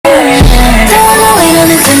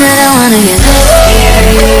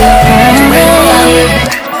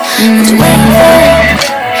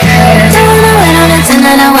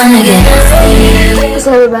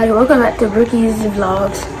everybody, welcome back to Brookie's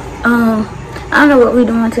Vlogs. I don't know what we're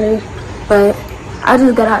doing today, but I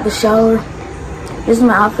just got out the shower. This is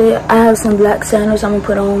my outfit. I have some black sandals I'm gonna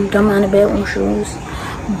put on. Don't mind the bedroom shoes.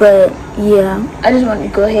 But yeah, I just wanted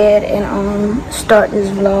to go ahead and start this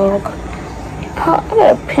vlog. Oh, I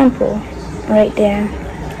got a pimple right there.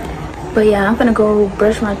 But yeah, I'm gonna go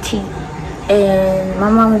brush my teeth, and my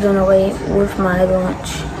mom's on the way with my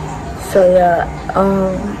lunch. So yeah,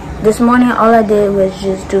 this morning all I did was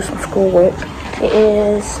just do some schoolwork. It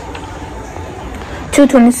is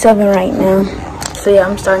 2:27 right now. So yeah,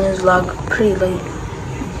 I'm starting this vlog pretty late.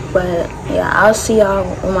 But yeah, I'll see y'all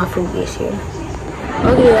when my food gets here.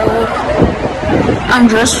 Okay, y'all. I'm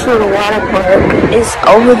dressed for the water park. It's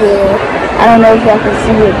over there. I don't know if y'all can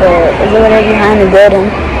see it, but it's over there behind the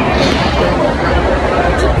building.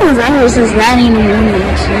 I was out here since 9 in the morning,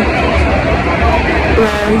 actually.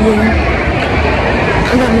 Well, yeah.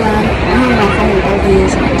 I have my phone over here,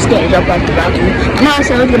 so I'm scared to drop off the balcony. I know I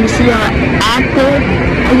said I was going to see y'all after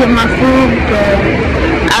I get my food, but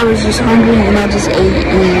I was just hungry and I just ate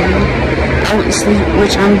and I went to sleep,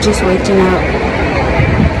 which I'm just waking up.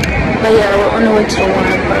 But yeah, we're on the way to the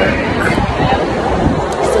water park.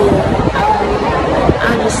 So yeah,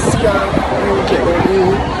 I'll just see y'all when we get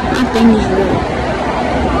there. My thing is real.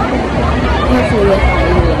 Hopefully we'll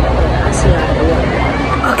find it. I'll see y'all at the water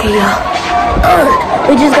park. Okay, y'all.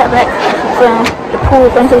 We just got back from the pool.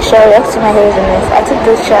 I'm going to show you. See my hair's a mess. I took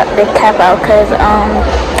the cap out because,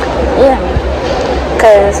 yeah,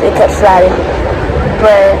 because it kept sliding.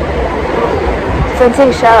 But so I took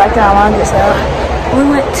a shower after I wanted this out. We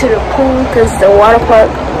went to the pool because the water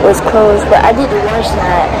park was closed, but I did the water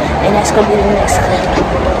slide, and that's going to be the next clip.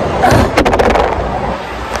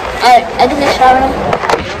 I did the shower now.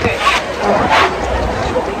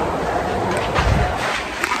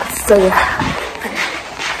 So yeah.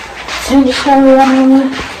 Turn the shower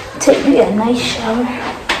on, take me a nice shower,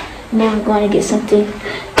 and then we're going to get something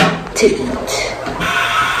to eat.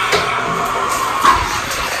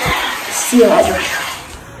 See you later.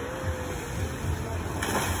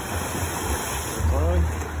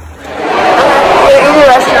 We're in the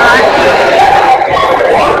restaurant.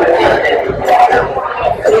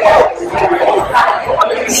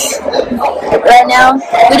 Right now,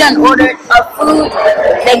 we done ordered our food.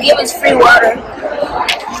 They give us free water.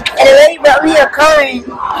 And the lady brought me a coloring.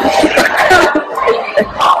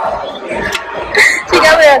 She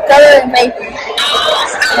got me a coloring paper.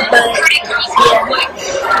 But yeah,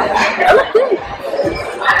 I look good.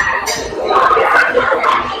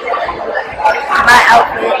 My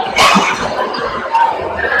outfit.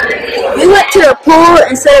 We went to the pool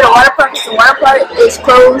instead of the water park. The water park is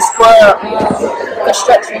closed for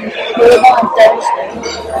construction. We're on Thursday.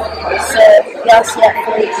 So y'all see that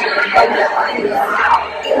place.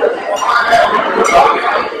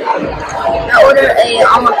 I ordered a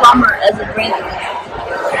almond palmer as a drink.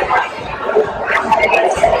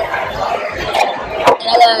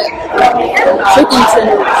 And I got chicken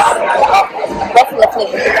tenders, buffalo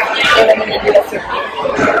flavor. They're letting me do that.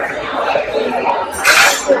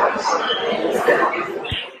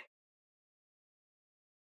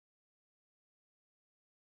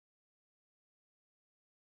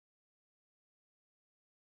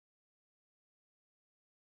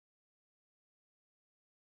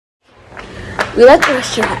 We left the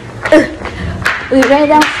restaurant. We ran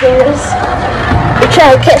downstairs. We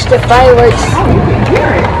tried to catch the fireworks.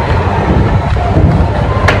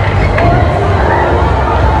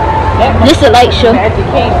 This is a light show.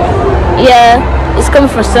 Yeah, it's coming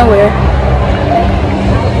from somewhere.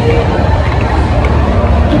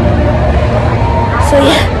 So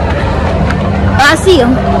yeah, I see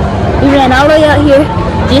them. We ran all the way out here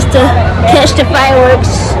just to catch the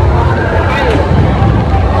fireworks.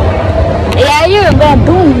 Yeah, you're a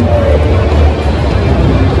baboon.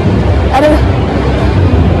 I don't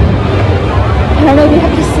know if you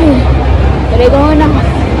have to see. But they're going off.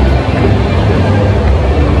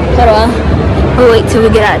 Hold on. We'll wait till we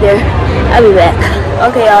get out there. I'll be back.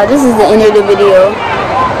 Okay, y'all, this is the end of the video.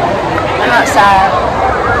 I'm outside.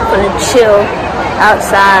 I'm gonna chill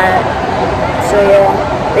outside. So yeah,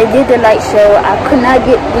 they did the light show. I could not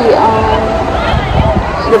get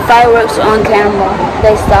the fireworks on camera.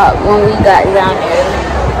 They stopped when we got down there.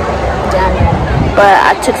 But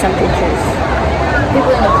I took some pictures.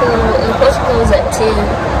 People in the pool, it was supposed to close at 10.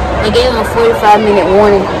 They gave them a 45-minute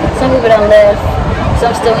warning. Some people done left,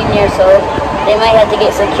 some still in there, so they might have to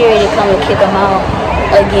get security to come and kick them out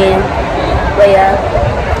again. But yeah,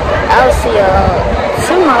 I'll see y'all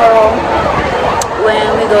tomorrow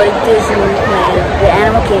when we go to Disneyland, the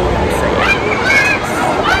Animal Kingdom. So yeah.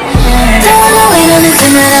 Don't know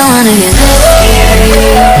anything that I wanna get.